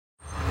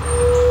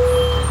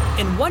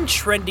In one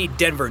trendy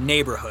Denver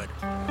neighborhood,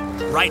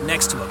 right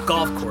next to a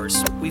golf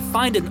course, we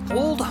find an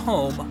old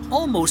home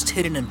almost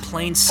hidden in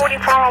plain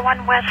sight.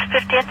 4401 West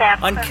 50th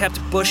Avenue.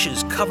 Unkept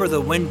bushes cover the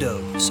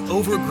windows.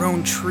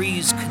 Overgrown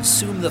trees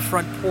consume the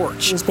front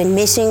porch. He's been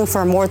missing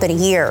for more than a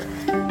year.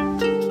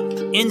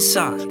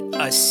 Inside,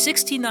 a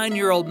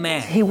 69-year-old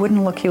man. He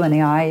wouldn't look you in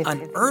the eye.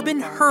 An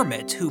urban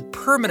hermit who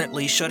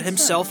permanently shut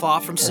himself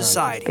off from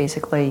society.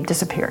 Basically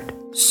disappeared.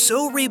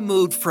 So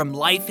removed from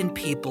life and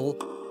people,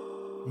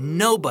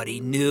 nobody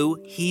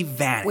knew he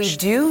vanished. We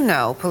do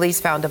know police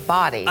found a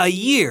body. A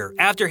year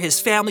after his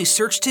family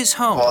searched his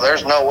home. Well,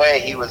 there's no way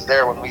he was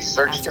there when we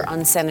searched After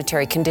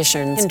unsanitary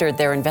conditions hindered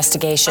their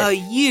investigation. A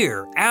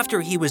year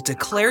after he was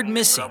declared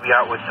missing. I'll be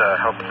out with the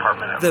health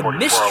department at The 4401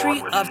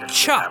 mystery West of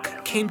 50th Chuck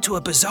Avenue. came to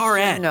a bizarre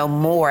end. No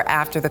more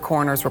after the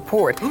coroner's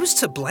report. Who's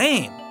to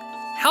blame?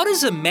 How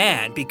does a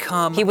man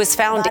become He was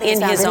found Body was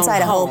in found his own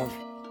inside a home.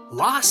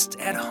 lost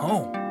at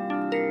home?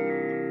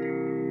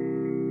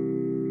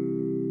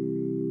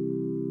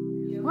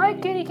 Hi,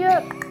 kitty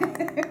cat.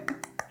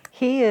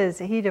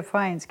 He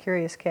defines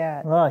curious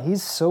cat. Oh,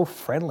 he's so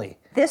friendly.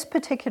 This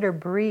particular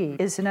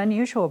breed is an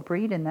unusual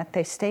breed in that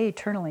they stay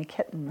eternally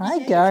kittens. Hi,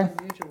 Gary.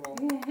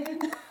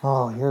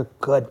 Oh, you're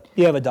good.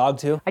 You have a dog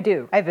too? I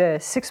do. I have a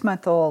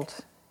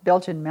 6-month-old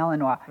Belgian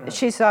Malinois.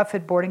 She's off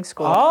at boarding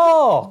school.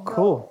 Oh,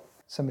 cool.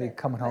 Somebody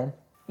coming home?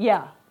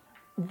 Yeah.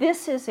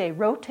 This is a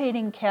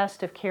rotating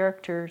cast of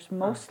characters,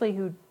 mostly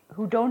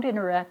who don't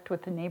interact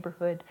with the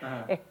neighborhood.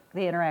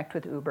 They interact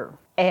with Uber.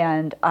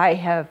 And I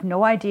have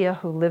no idea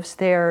who lives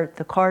there.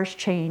 The cars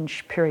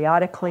change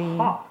periodically.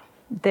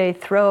 They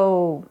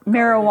throw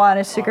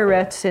marijuana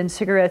cigarettes and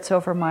cigarettes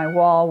over my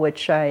wall,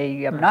 which I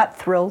am not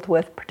thrilled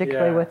with,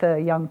 particularly with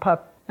a young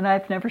pup. And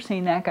I've never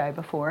seen that guy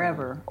before,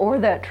 ever. Or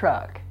that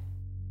truck.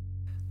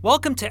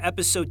 Welcome to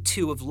episode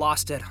 2 of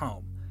Lost at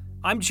Home.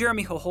 I'm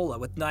Jeremy Hohola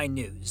with 9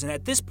 News, and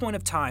at this point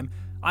of time,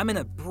 I'm in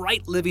a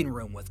bright living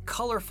room with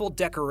colorful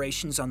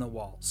decorations on the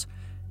walls.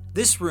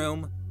 This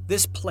room,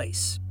 this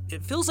place,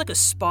 it feels like a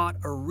spot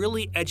a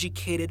really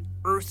educated,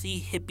 earthy,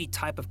 hippie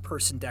type of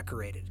person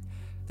decorated.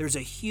 There's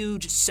a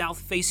huge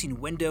south-facing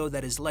window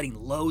that is letting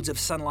loads of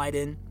sunlight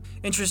in.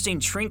 Interesting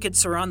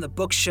trinkets are on the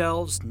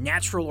bookshelves,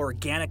 natural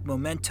organic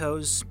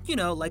mementos,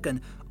 like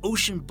an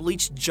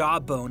ocean-bleached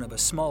jawbone of a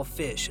small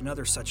fish and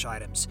other such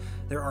items.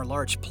 There are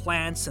large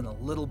plants and a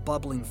little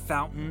bubbling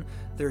fountain.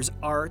 There's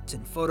art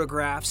and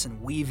photographs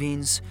and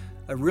weavings.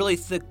 A really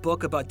thick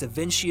book about Da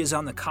Vinci is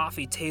on the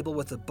coffee table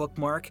with a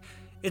bookmark.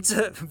 It's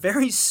a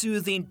very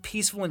soothing,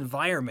 peaceful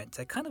environment.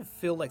 I kind of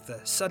feel like the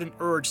sudden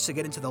urge to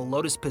get into the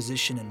lotus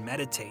position and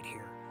meditate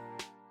here.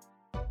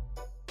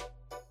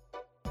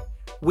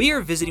 We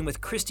are visiting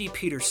with Christy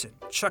Peterson,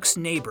 Chuck's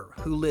neighbor,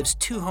 who lives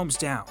 2 homes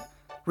down.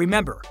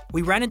 Remember,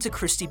 we ran into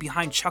Christy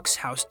behind Chuck's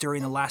house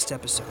during the last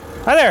episode.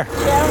 Hi there.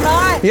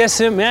 Yes,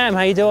 ma'am.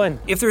 How you doing?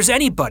 If there's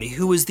anybody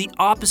who is the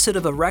opposite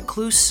of a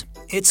recluse,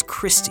 it's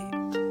Christy.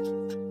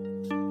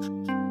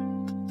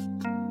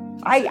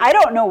 I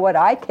don't know what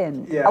I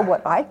can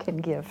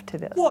give to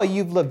this. Well,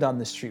 you've lived on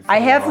the street for I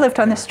a have while. lived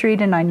on the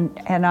street, and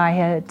I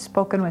had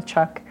spoken with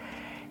Chuck,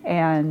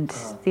 and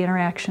the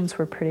interactions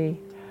were pretty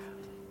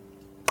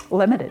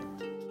limited.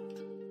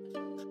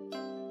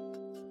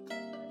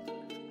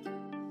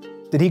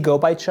 Did he go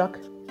by Chuck?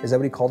 Is that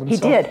what he called He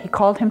himself? did. He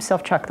called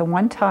himself Chuck. The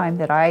one time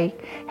that I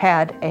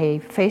had a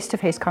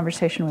face-to-face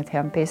conversation with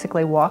him,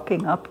 basically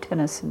walking up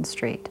Tennyson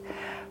Street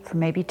for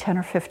maybe 10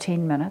 or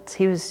 15 minutes.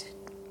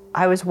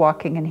 I was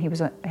walking, and he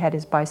had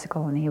his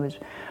bicycle, and he was,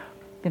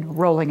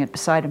 rolling it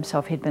beside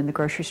himself. He'd been to the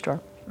grocery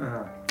store.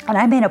 And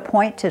I made a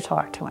point to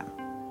talk to him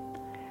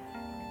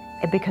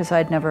because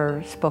I'd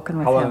never spoken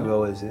with him. How long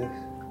ago is this?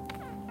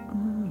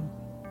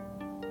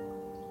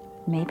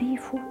 Maybe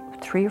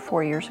 3 or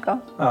 4 years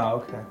ago.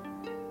 Oh, okay.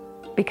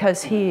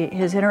 Because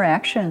his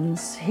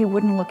interactions, he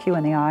wouldn't look you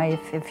in the eye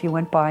if you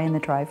went by in the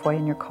driveway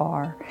in your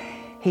car.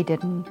 He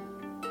didn't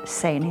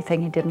say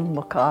anything. He didn't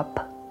look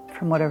up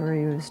from whatever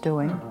he was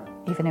doing,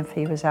 even if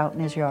he was out in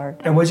his yard.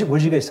 And what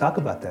did you guys talk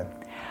about then?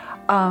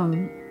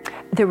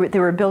 They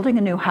were building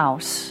a new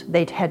house.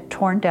 They had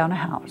torn down a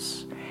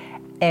house,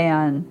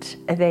 and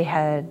they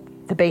had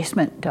the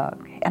basement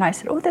dug. And I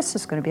said, "Oh, this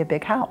is going to be a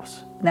big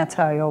house." And that's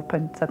how I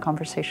opened the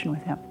conversation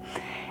with him.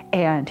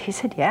 And he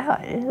said, "Yeah,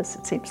 it is.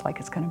 It seems like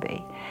it's going to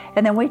be."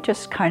 And then we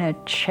just kind of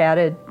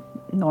chatted,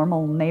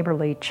 normal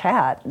neighborly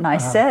chat. And I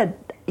said,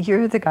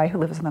 "You're the guy who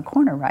lives in the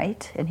corner,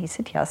 right?" And he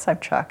said, "Yes, I'm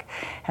Chuck."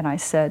 And I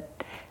said,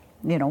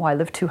 "I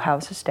live 2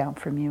 houses down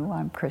from you.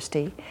 I'm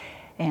Christy.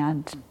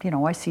 And,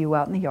 I see you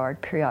out in the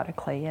yard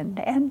periodically."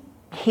 And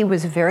he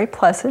was very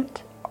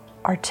pleasant,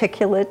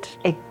 articulate,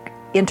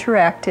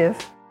 interactive.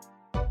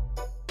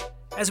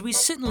 As we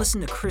sit and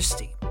listen to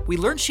Christy, we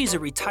learn she's a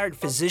retired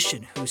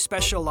physician who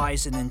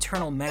specialized in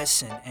internal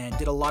medicine and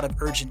did a lot of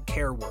urgent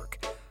care work.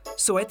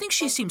 So I think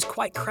she seems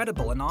quite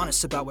credible and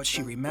honest about what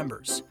she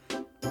remembers.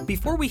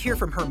 Before we hear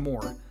from her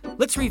more,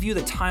 let's review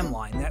the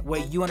timeline. That way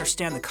you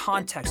understand the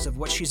context of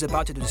what she's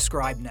about to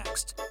describe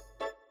next.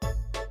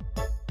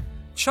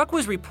 Chuck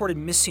was reported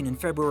missing in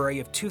February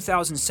of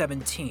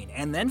 2017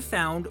 and then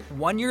found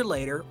 1 year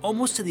later,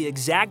 almost to the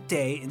exact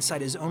day,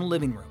 inside his own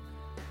living room.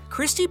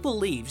 Christy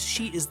believes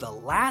she is the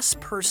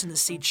last person to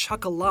see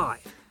Chuck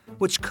alive,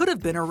 which could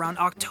have been around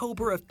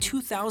October of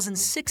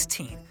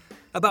 2016,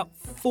 about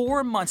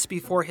 4 months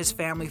before his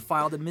family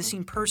filed a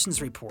missing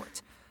persons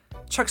report.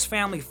 Chuck's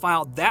family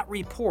filed that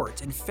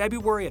report in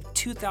February of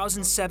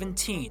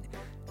 2017,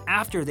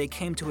 after they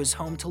came to his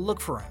home to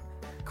look for him.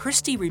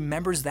 Christy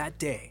remembers that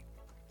day.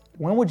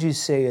 When would you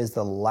say is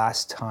the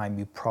last time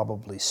you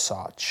probably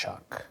saw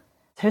Chuck?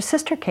 His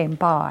sister came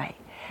by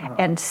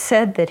and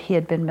said that he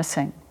had been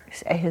missing.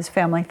 His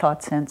family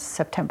thought since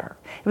September.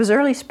 It was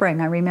early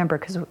spring, I remember,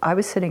 because I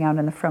was sitting out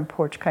on the front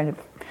porch kind of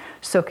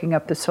soaking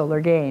up the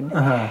solar gain.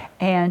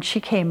 And she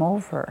came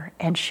over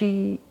and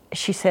she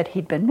said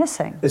he'd been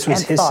missing. This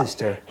was his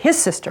sister? His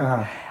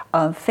sister.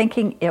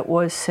 Thinking it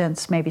was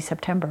since maybe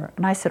September.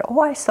 And I said,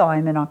 oh, I saw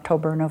him in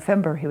October or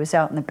November. He was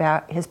out in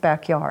his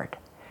backyard.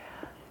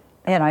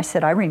 And I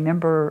said, I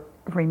remember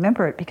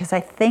it because I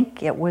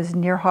think it was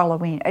near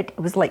Halloween. It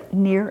was like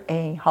near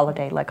a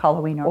holiday, like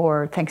Halloween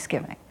or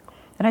Thanksgiving.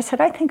 And I said,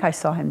 I think I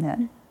saw him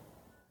then.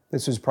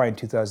 This was probably in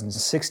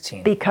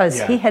 2016. Because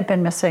he had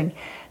been missing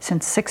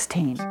since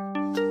 16.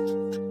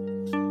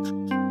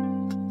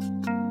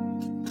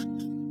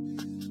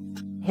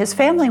 His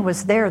family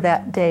was there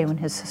that day when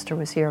his sister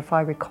was here, if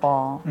I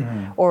recall,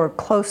 or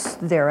close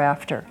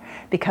thereafter,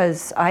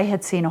 because I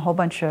had seen a whole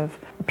bunch of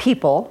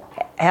people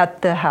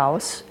at the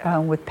house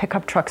with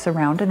pickup trucks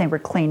around, and they were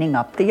cleaning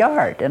up the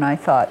yard. And I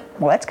thought,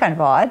 well, that's kind of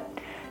odd.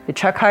 Did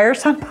Chuck hire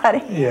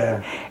somebody?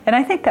 Yeah. And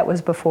I think that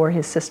was before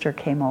his sister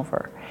came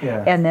over.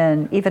 Yeah. And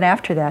then even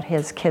after that,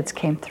 his kids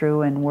came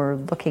through and were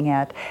looking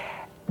at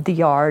the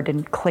yard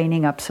and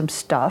cleaning up some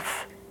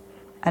stuff.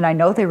 And I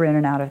know they were in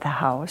and out of the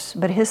house,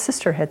 but his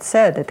sister had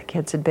said that the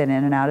kids had been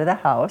in and out of the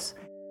house.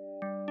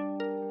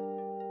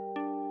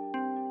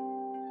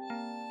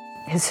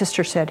 His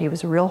sister said he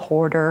was a real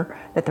hoarder,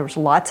 that there was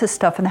lots of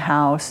stuff in the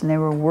house, and they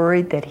were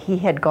worried that he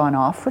had gone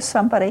off with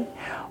somebody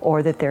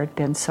or that there had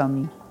been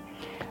some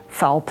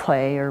foul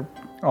play or...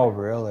 Oh,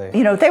 really?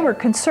 You know, they were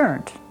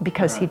concerned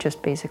because he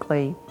just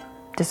basically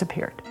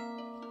disappeared.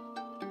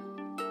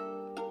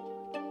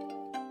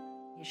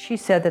 She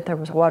said that there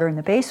was water in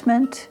the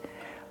basement,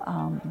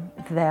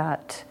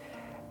 that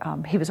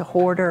he was a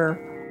hoarder.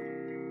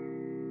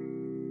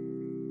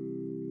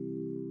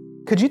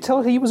 Could you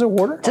tell he was a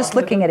hoarder? Just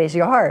looking at his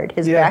yard,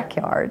 his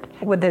backyard.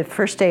 Well, the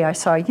first day I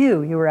saw you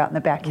were out in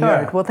the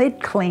backyard. Yeah. Well,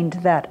 they'd cleaned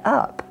that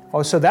up.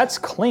 Oh, so that's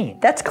clean.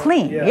 That's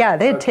clean, yeah.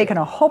 They had taken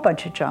a whole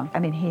bunch of junk. I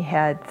mean, he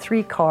had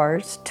 3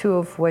 cars, 2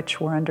 of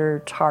which were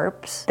under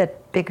tarps.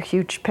 That big,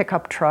 huge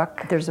pickup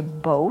truck. There's a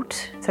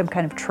boat, some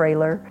kind of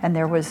trailer, and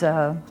there was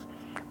a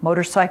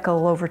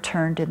motorcycle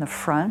overturned in the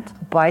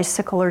front,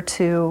 bicycle or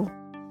 2.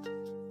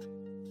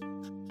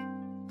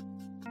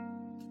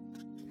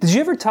 Did you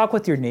ever talk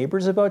with your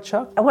neighbors about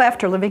Chuck? Well,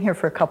 after living here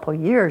for a couple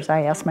of years,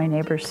 I asked my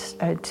neighbors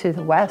to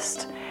the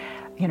west,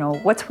 you know,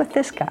 what's with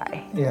this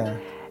guy? Yeah.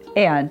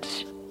 And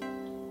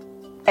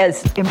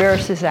as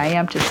embarrassed as I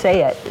am to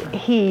say it,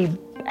 he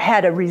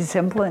had a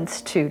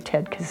resemblance to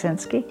Ted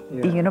Kaczynski,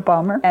 the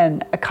Unabomber,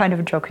 and I kind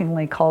of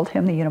jokingly called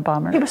him the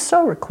Unabomber. He was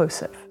so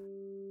reclusive.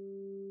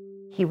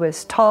 He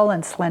was tall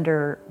and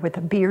slender with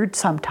a beard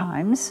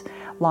sometimes,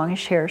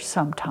 longish hair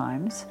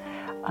sometimes.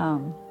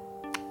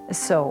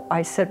 So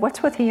I said,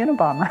 what's with the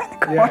Unabomber in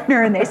the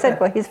corner? And they said,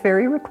 well, he's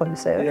very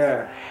reclusive.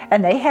 Yeah.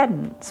 And they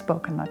hadn't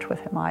spoken much with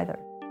him either.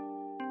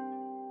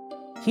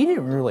 He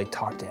didn't really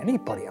talk to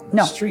anybody on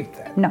the street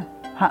then.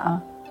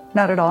 No,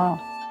 not at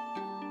all.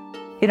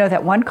 You know,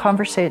 that one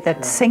conversation,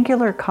 that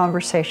singular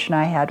conversation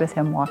I had with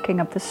him walking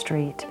up the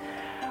street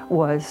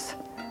was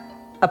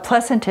a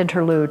pleasant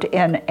interlude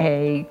in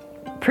a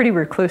pretty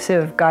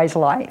reclusive guy's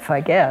life,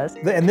 I guess.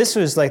 And this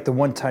was like the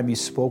one time you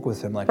spoke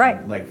with him, like,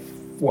 right. Like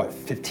what,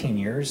 15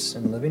 years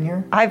in living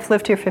here? I've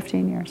lived here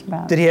 15 years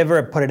about. Did he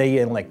ever put any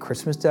in like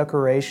Christmas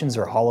decorations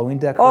or Halloween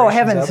decorations? Oh,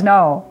 heavens,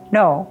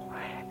 no.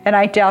 And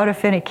I doubt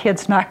if any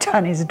kids knocked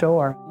on his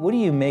door. What do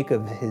you make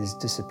of his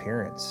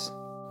disappearance?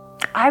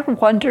 I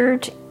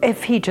wondered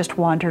if he just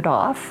wandered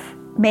off,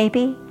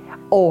 maybe,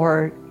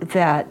 or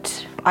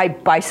that I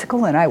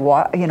bicycle and I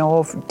walk, you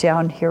know,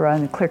 down here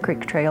on the Clear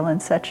Creek Trail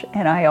and such,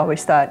 and I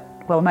always thought,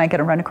 well, am I going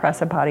to run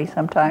across a body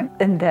sometime?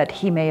 And that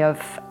he may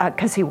have,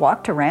 because he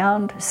walked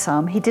around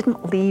some, he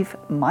didn't leave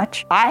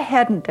much. I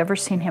hadn't ever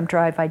seen him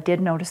drive. I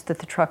did notice that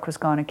the truck was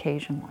gone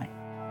occasionally.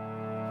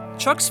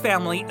 Chuck's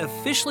family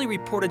officially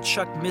reported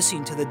Chuck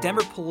missing to the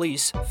Denver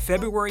police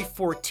February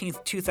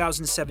 14th,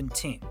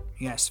 2017.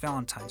 Yes,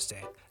 Valentine's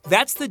Day.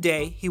 That's the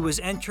day he was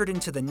entered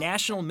into the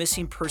National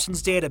Missing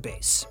Persons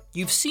Database.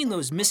 You've seen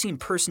those missing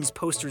persons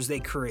posters they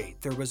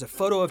create. There was a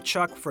photo of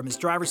Chuck from his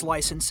driver's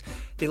license.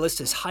 They list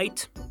his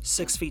height,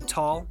 6 feet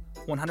tall,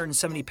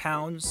 170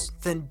 pounds,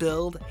 thin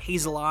build,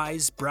 hazel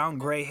eyes,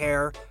 brown-gray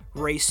hair,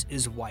 race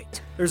is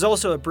white. There's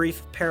also a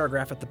brief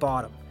paragraph at the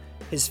bottom.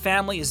 His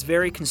family is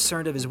very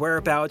concerned of his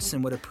whereabouts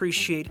and would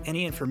appreciate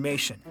any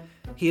information.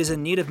 He is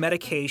in need of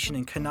medication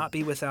and cannot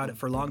be without it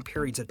for long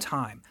periods of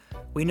time.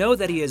 We know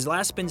that he has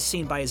last been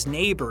seen by his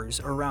neighbors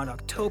around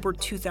October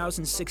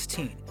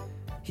 2016.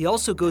 He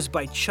also goes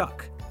by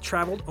Chuck,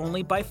 traveled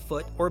only by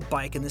foot or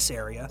bike in this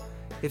area.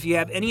 If you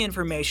have any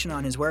information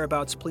on his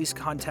whereabouts, please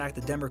contact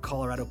the Denver,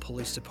 Colorado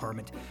Police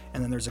Department,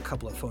 and then there's a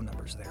couple of phone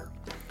numbers there.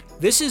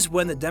 This is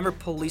when the Denver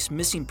Police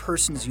Missing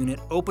Persons Unit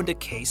opened a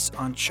case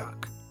on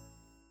Chuck.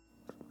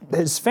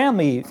 His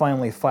family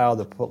finally filed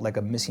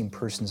a missing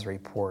persons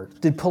report.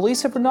 Did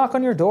police ever knock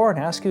on your door and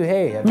ask you,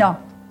 hey? No,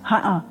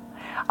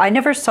 I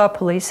never saw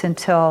police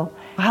until,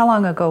 how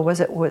long ago was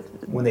it?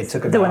 When they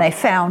took him When out? they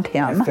found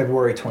him.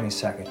 February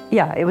 22nd.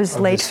 Yeah, it was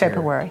late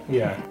February.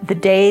 Yeah. The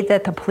day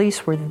that the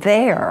police were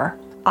there,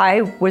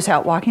 I was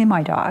out walking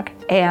my dog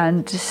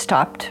and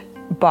stopped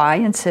by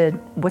and said,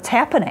 what's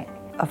happening?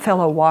 A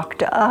fellow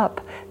walked up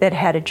that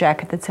had a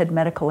jacket that said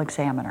medical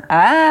examiner.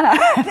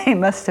 They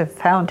must have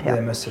found him.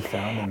 They must have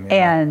found him,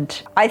 yeah.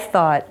 And I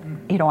thought,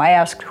 I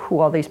asked who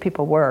all these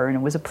people were, and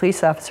it was a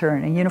police officer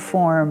in a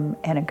uniform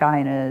and a guy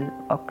in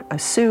a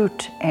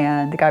suit,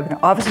 and the guy with an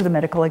Office of the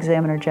Medical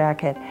Examiner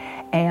jacket.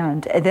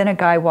 And then a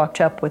guy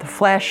walked up with a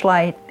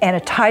flashlight and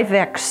a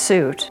Tyvek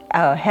suit,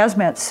 a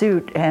hazmat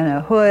suit and a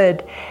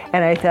hood,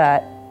 and I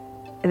thought,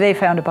 they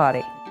found a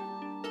body.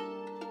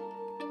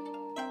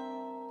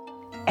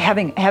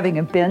 Having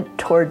a bent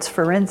towards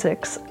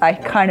forensics, I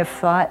kind of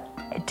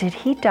thought, did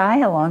he die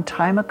a long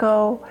time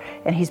ago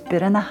and he's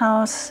been in the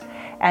house,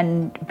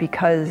 and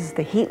because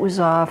the heat was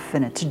off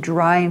and it's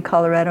dry in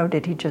Colorado,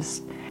 did he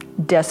just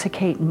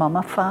desiccate and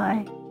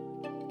mummify?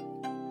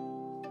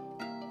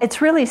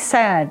 It's really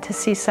sad to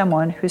see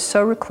someone who's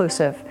so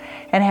reclusive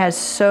and has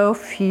so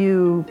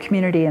few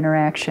community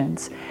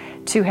interactions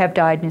to have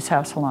died in his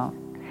house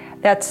alone.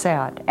 That's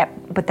sad,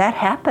 but that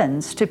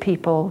happens to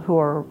people who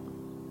are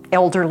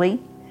elderly,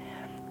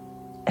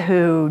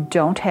 who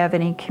don't have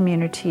any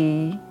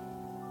community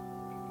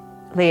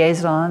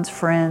liaisons,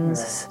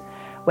 friends,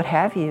 what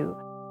have you.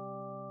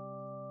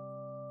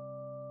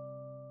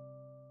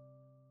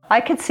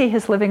 I could see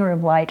his living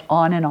room light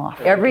on and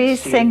off every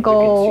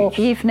single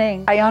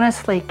evening. I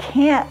honestly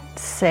can't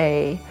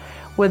say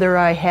whether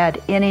I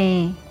had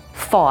any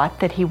thought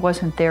that he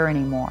wasn't there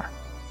anymore.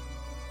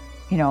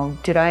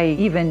 Did I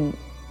even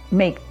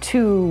make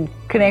 2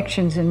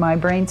 connections in my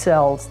brain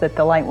cells that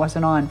the light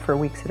wasn't on for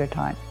weeks at a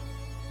time?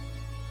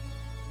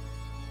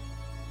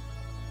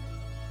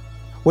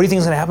 What do you think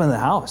is going to happen in the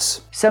house?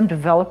 Some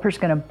developer's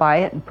going to buy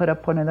it and put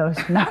up one of those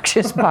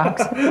noxious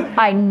boxes.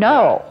 I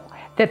know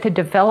that the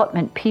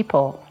development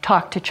people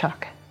talked to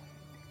Chuck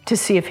to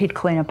see if he'd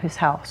clean up his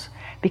house,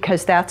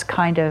 because that's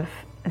kind of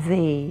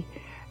the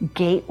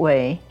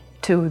gateway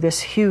to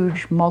this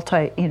huge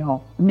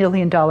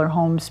multi-million-dollar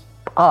homes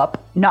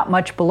up, not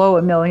much below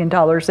 $1 million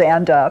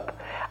and up,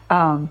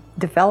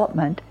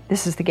 development.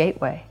 This is the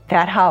gateway.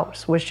 That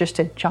house was just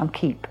a junk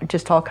heap,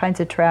 just all kinds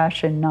of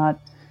trash and not.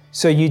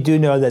 So you do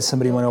know that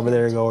somebody went over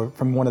there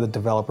from one of the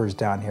developers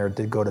down here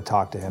did go to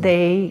talk to him?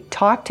 They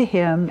talked to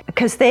him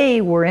because they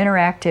were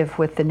interactive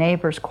with the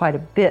neighbors quite a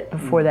bit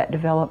before that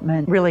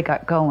development really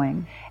got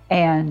going.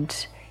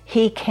 And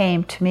he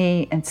came to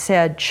me and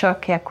said,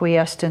 Chuck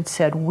acquiesced and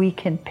said, we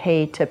can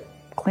pay to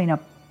clean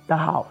up the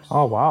house.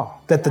 Oh,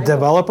 wow. That the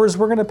developers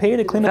were going to pay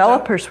to clean it up?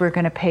 Developers were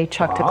going to pay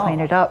Chuck to clean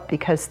it up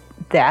because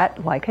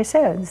that, like I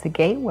said, is the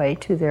gateway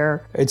to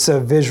their... It's a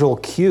visual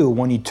cue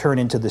when you turn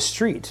into the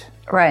street.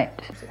 Right.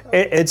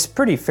 It's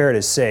pretty fair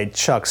to say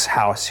Chuck's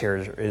house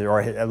here,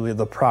 or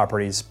the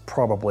property, is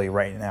probably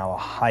right now a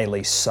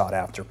highly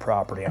sought-after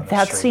property on the street.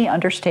 That's the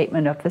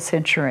understatement of the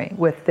century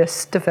with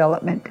this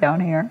development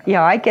down here.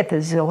 Yeah, I get the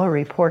Zillow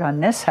report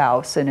on this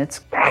house, and it's...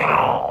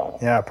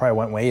 Yeah, it probably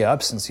went way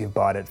up since you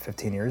bought it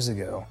 15 years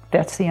ago.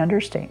 That's the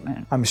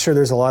understatement. I'm sure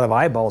there's a lot of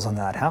eyeballs on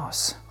that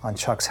house, on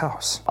Chuck's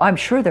house. I'm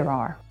sure there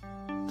are.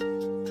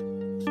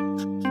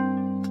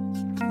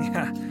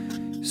 Yeah.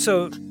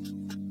 So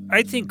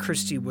I think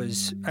Christy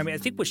I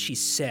think what she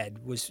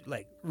said was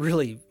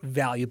really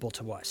valuable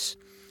to us,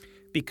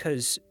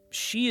 because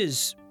she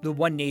is the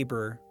one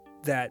neighbor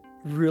that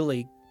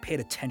really paid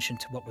attention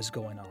to what was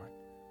going on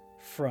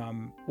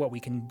from what we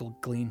can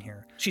glean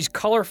here. She's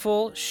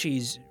colorful,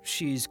 she's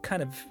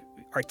kind of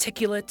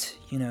articulate,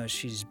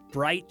 she's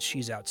bright,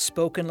 she's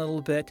outspoken a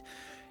little bit.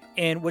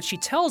 And what she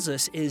tells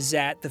us is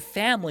that the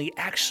family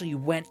actually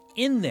went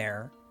in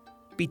there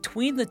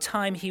between the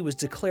time he was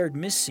declared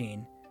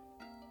missing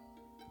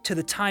to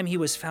the time he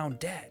was found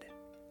dead.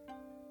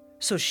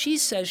 So she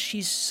says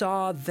she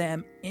saw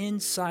them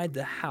inside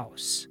the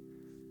house.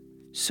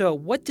 So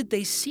what did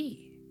they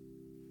see?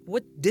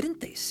 What didn't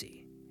they see?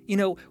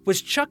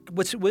 Was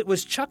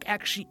Chuck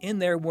actually in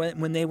there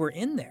when they were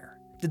in there?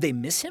 Did they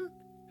miss him?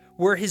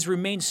 Were his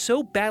remains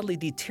so badly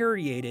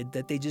deteriorated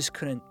that they just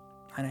couldn't,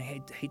 and I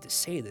hate to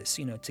say this,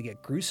 to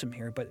get gruesome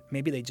here, but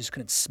maybe they just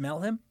couldn't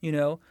smell him,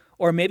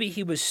 Or maybe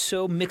he was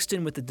so mixed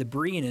in with the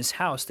debris in his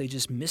house, they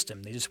just missed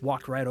him. They just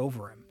walked right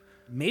over him.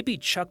 Maybe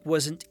Chuck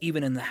wasn't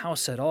even in the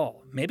house at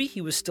all. Maybe he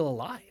was still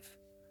alive.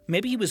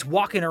 Maybe he was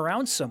walking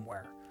around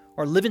somewhere,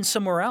 or living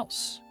somewhere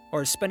else,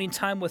 or spending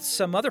time with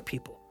some other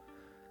people.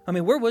 I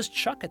mean, where was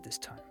Chuck at this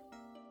time?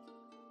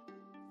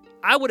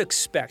 I would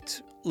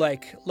expect,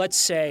 like, let's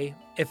say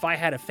if I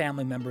had a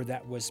family member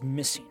that was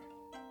missing,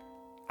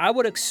 I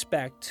would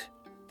expect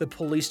the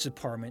police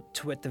department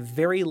to, at the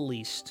very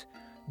least,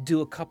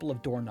 do a couple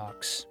of door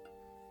knocks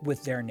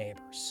with their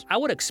neighbors. I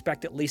would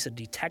expect at least a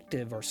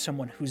detective or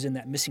someone who's in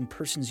that missing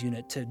persons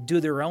unit to do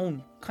their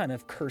own kind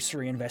of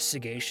cursory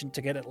investigation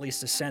to get at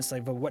least a sense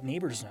of what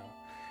neighbors know.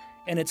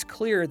 And it's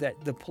clear that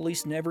the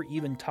police never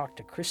even talked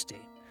to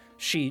Christy.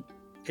 She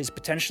is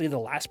potentially the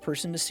last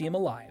person to see him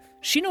alive.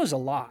 She knows a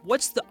lot.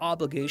 What's the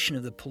obligation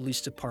of the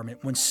police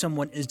department when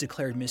someone is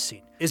declared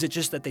missing? Is it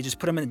just that they just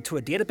put them into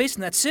a database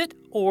and that's it?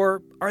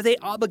 Or are they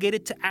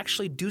obligated to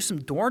actually do some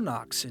door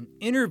knocks and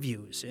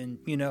interviews and,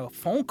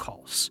 phone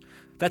calls?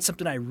 That's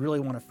something I really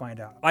want to find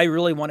out. I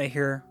really want to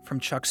hear from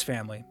Chuck's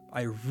family.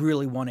 I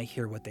really want to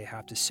hear what they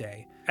have to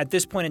say. At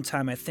this point in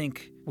time, I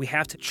think we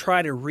have to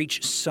try to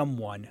reach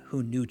someone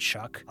who knew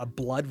Chuck, a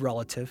blood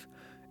relative.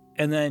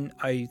 And then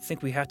I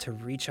think we have to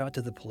reach out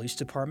to the police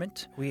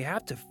department. We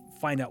have to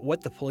find out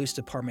what the police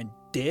department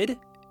did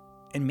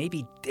and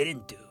maybe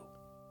didn't do.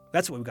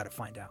 That's what we've got to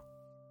find out.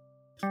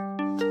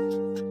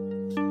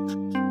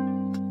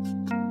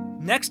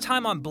 Next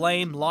time on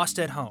Blame, Lost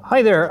at Home.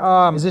 Hi there.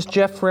 Is this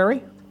Jeff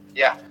Frary?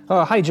 Yeah.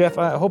 Hi, Jeff.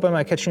 I hope I'm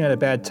not catching you at a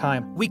bad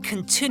time. We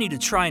continue to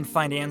try and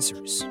find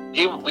answers,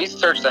 We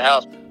searched the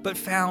house. but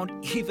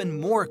found even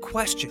more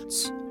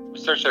questions. We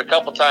searched it a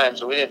couple times,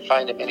 but we didn't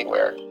find him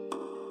anywhere.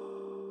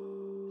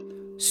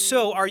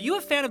 So, are you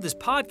a fan of this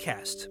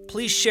podcast?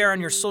 Please share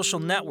on your social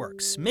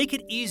networks. Make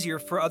it easier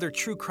for other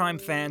true crime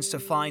fans to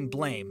find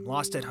Blame,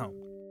 Lost at Home.